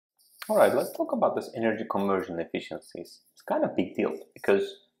All right, let's talk about this energy conversion efficiencies. It's kind of a big deal because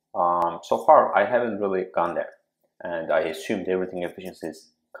so far I haven't really gone there, and I assumed everything efficiency is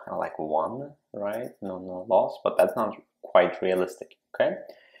kind of like one, right? No loss, but that's not quite realistic. Okay,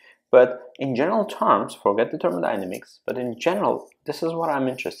 but in general terms, forget the thermodynamics. But in general, this is what I'm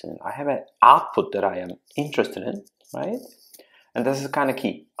interested in. I have an output that I am interested in, right? And this is kind of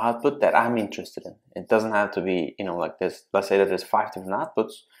key. Output that I'm interested in. It doesn't have to be, like this. Let's say that there's 5 different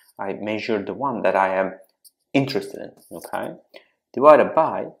outputs. I measure the one that I am interested in, okay? Divided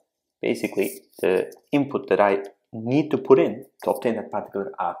by, basically, the input that I need to put in to obtain that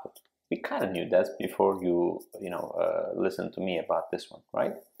particular output. We kind of knew that before you listen to me about this one,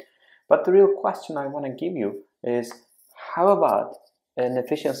 right? But the real question I want to give you is, how about an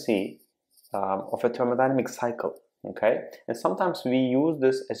efficiency of a thermodynamic cycle? Okay, and sometimes we use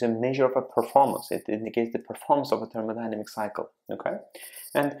this as a measure of a performance. It indicates the performance of a thermodynamic cycle. Okay,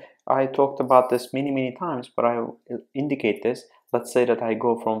 and I talked about this many times, but I will indicate this. Let's say that I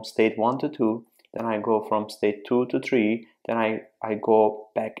go from state 1 to 2, then I go from state 2 to 3, then I go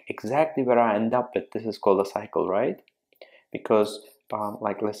back exactly where I end up with. This is called a cycle, right? Because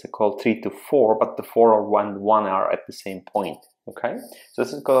like let's say call 3 to 4, but the 4 or 1 are at the same point. Okay, so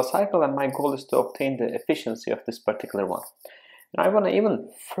this is called a cycle, and my goal is to obtain the efficiency of this particular one. And I want to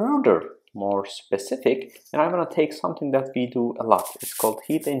even further more specific, and I want to take something that we do a lot. It's called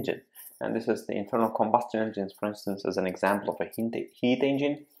heat engine, and this is the internal combustion engines, for instance, as an example of a heat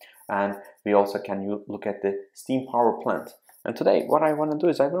engine. And we also can look at the steam power plant. And today, what I want to do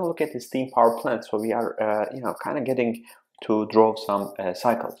is I want to look at the steam power plant. So we are, kind of getting to draw some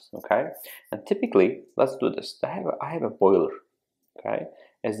cycles. Okay, and typically, let's do this. I have a boiler. Okay,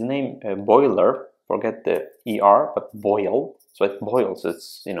 as the name boiler, forget the er, but boil. So it boils.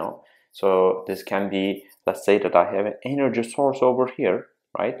 It's So this can be. Let's say that I have an energy source over here,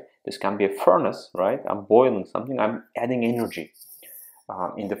 right? This can be a furnace, right? I'm boiling something. I'm adding energy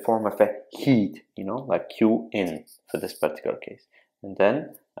in the form of a heat, like Q in for this particular case. And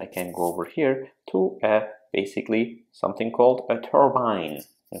then I can go over here to basically something called a turbine.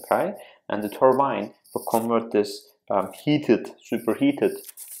 Okay, and the turbine will convert this superheated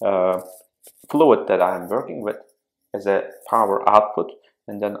fluid that I'm working with as a power output,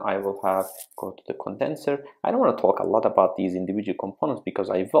 and then I will go to the condenser. I don't want to talk a lot about these individual components because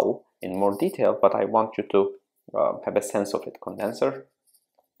I will in more detail, but I want you to have a sense of it. Condenser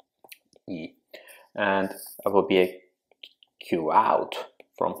E, and it will be a Q out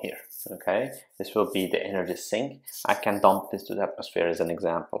from here. Okay, this will be the energy sink. I can dump this to the atmosphere as an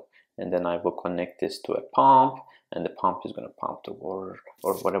example, and then I will connect this to a pump, and the pump is going to pump the water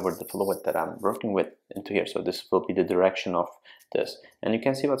or whatever the fluid that I'm working with into here. So this will be the direction of this, and you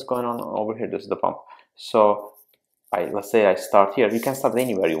can see what's going on over here. This is the pump. So let's say I start here. You can start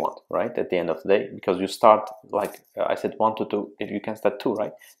anywhere you want, right? At the end of the day, because you start like I said 1 to 2. If you can start 2,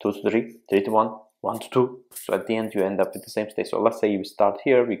 right? 2 to 3, 3 to 1. 1 to 2. So at the end you end up with the same state. So let's say you start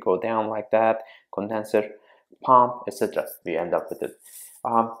here, we go down like that, condenser, pump, etc. We end up with it.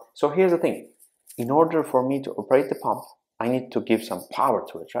 So here's the thing. In order for me to operate the pump, I need to give some power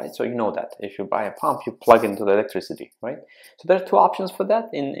to it, right? So you know that if you buy a pump, you plug into the electricity, right? So there are 2 options for that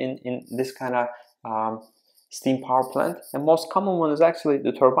in this kind of steam power plant. And most common one is actually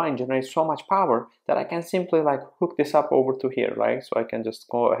the turbine generates so much power that I can simply like hook this up over to here, right? So I can just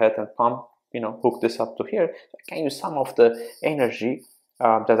go ahead and pump, hook this up to here. So I can use some of the energy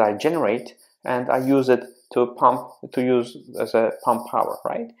that I generate, and I use it to use as a pump power,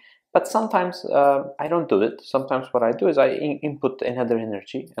 right? But sometimes I don't do it. Sometimes what I do is I input another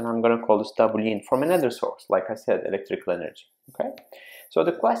energy, and I'm going to call this W in from another source, like I said, electrical energy. Okay. So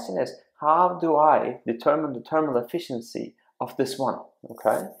the question is, how do I determine the thermal efficiency of this one?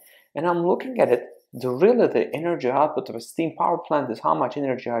 Okay. And I'm looking at it. The energy output of a steam power plant is how much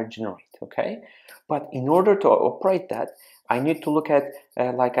energy I generate, okay? But in order to operate that, I need to look at,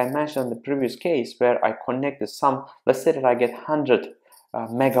 like I mentioned in the previous case, where I connect let's say that I get 100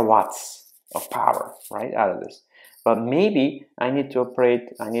 megawatts of power, right, out of this. But maybe I need to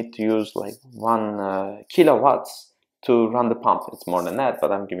use like 1 kilowatts to run the pump. It's more than that,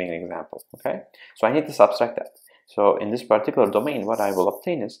 but I'm giving an example, okay? So I need to subtract that. So in this particular domain, what I will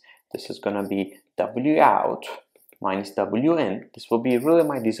obtain is, this is going to be W out minus W in. This will be really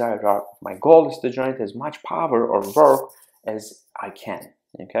my desired output. My goal is to generate as much power or work as I can,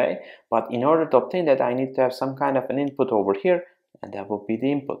 okay? But in order to obtain that, I need to have some kind of an input over here, and that will be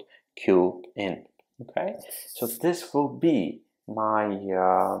the input, Q in, okay? So this will be my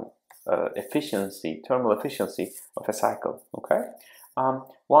thermal efficiency of a cycle, okay?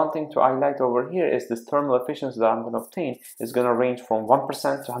 One thing to highlight over here is this thermal efficiency that I'm going to obtain is going to range from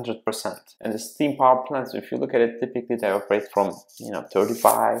 1% to 100%. And the steam power plants, if you look at it, typically they operate from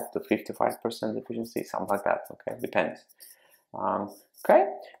 35 to 55% efficiency, something like that. Okay, depends. Okay,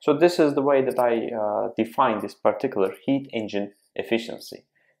 so this is the way that I define this particular heat engine efficiency.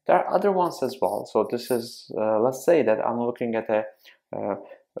 There are other ones as well. So this is, let's say that I'm looking at a,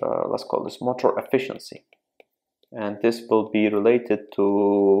 let's call this motor efficiency. And this will be related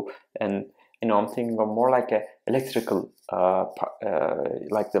to, and I'm thinking of more like a electrical,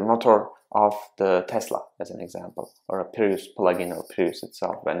 like the motor of the Tesla as an example, or a Prius plug-in, or Prius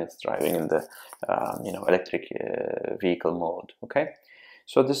itself when it's driving in the electric vehicle mode. Okay,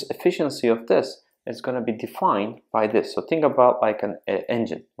 so this efficiency of this is going to be defined by this. So think about like an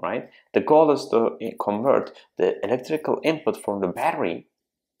engine, right? The goal is to convert the electrical input from the battery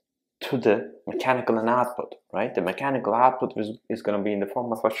to the mechanical output, right? The mechanical output is going to be in the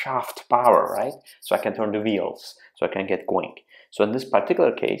form of a shaft power, right? So I can turn the wheels, so I can get going. So in this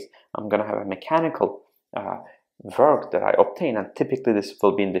particular case, I'm going to have a mechanical work that I obtain, and typically this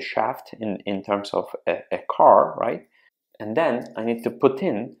will be in the shaft in terms of a car, right? And then I need to put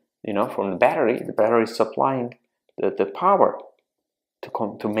in, from the battery is supplying the power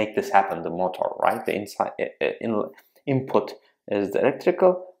to make this happen, the motor, right? The input is the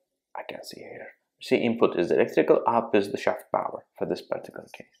electrical. I can see here. See, input is electrical, output is the shaft power for this particular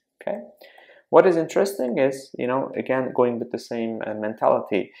case. Okay. What is interesting is, again, going with the same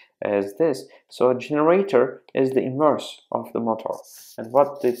mentality as this. So a generator is the inverse of the motor. And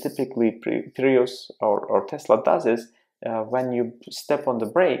what they typically Prius or Tesla does is, when you step on the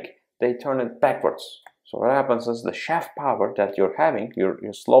brake, they turn it backwards. So what happens is the shaft power that you're having, you're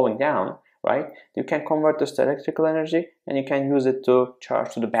slowing down, right? You can convert this to electrical energy and you can use it to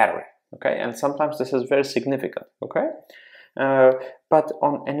charge to the battery. Okay, and sometimes this is very significant. Okay, but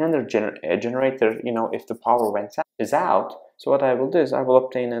on another generator, if the power is out, so what I will do is I will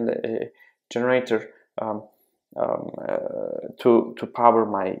obtain a generator to power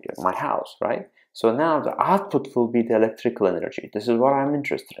my house, right? So now the output will be the electrical energy. This is what I'm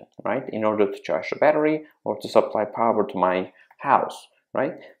interested in, right? In order to charge the battery or to supply power to my house,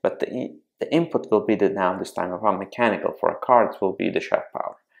 right? But the input will be now this time around mechanical. For a car, it will be the shaft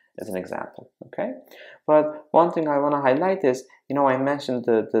power, as an example. Okay, but one thing I want to highlight is, I mentioned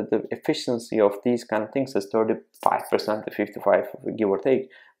the efficiency of these kind of things is 35% to 55%, give or take,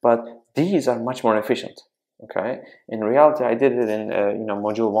 but these are much more efficient. Okay, in reality, I did it in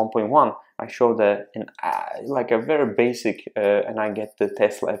module 1.1. I showed that in like a very basic, and I get the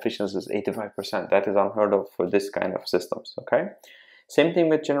Tesla efficiency is 85%. That is unheard of for this kind of systems. Okay, same thing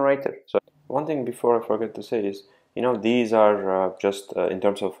with generator. So one thing before I forget to say is, these are just in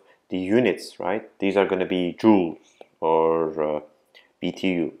terms of the units, right? These are going to be joules or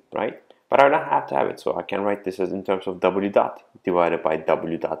BTU, right? But I don't have to have it, so I can write this as in terms of W dot divided by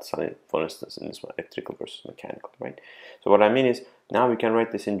W dot, for instance, in this one, electrical versus mechanical, right? So what I mean is, now we can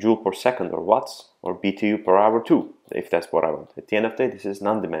write this in joule per second or watts or BTU per hour too, if that's what I want. At the end of the day, this is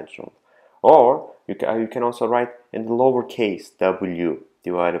non-dimensional. Or you can also write in the lowercase w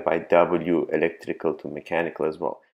divided by W electrical to mechanical as well.